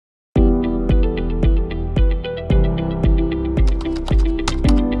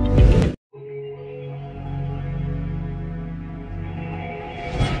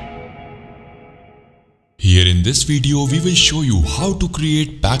In this video, we will show you how to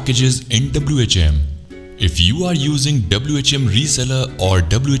create packages in WHM. If you are using WHM Reseller or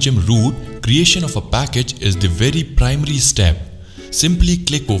WHM Root, creation of a package is the very primary step. Simply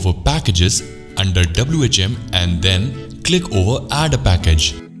click over Packages under WHM and then click over Add a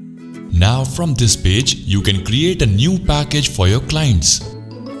Package. Now from this page, you can create a new package for your clients.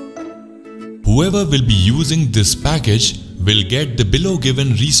 Whoever will be using this package will get the below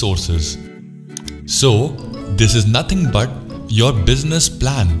given resources. So, this is nothing but your business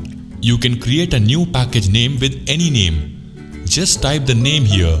plan. You can create a new package name with any name. Just type the name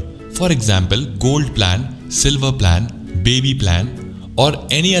here. For example, Gold Plan, Silver Plan, Baby Plan, or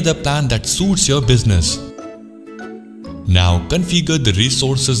any other plan that suits your business. Now configure the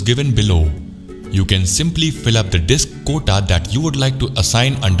resources given below. You can simply fill up the disk quota that you would like to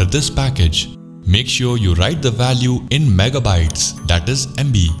assign under this package. Make sure you write the value in megabytes, that is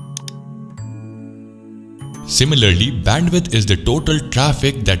MB. Similarly, bandwidth is the total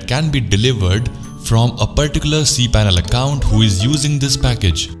traffic that can be delivered from a particular cPanel account who is using this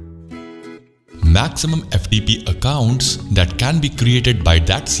package. Maximum FTP accounts that can be created by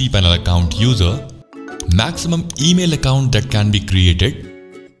that cPanel account user. Maximum email account that can be created.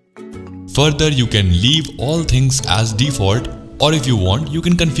 Further, you can leave all things as default, or if you want, you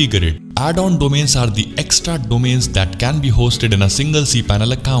can configure it. Add-on domains are the extra domains that can be hosted in a single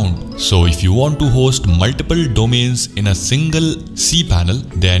cPanel account. So if you want to host multiple domains in a single cPanel,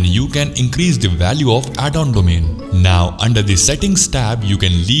 then you can increase the value of add-on domain. Now under the settings tab, you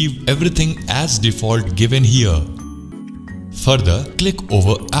can leave everything as default given here. Further, click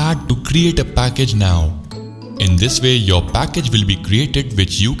over Add to create a package now. In this way, your package will be created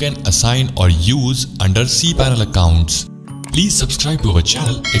which you can assign or use under cPanel accounts. Please subscribe to our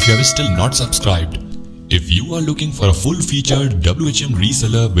channel if you have still not subscribed. If you are looking for a full-featured WHM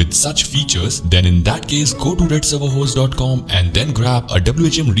reseller with such features, then in that case go to redserverhost.com and then grab a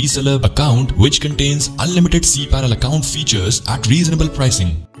WHM reseller account which contains unlimited cPanel account features at reasonable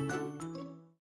pricing.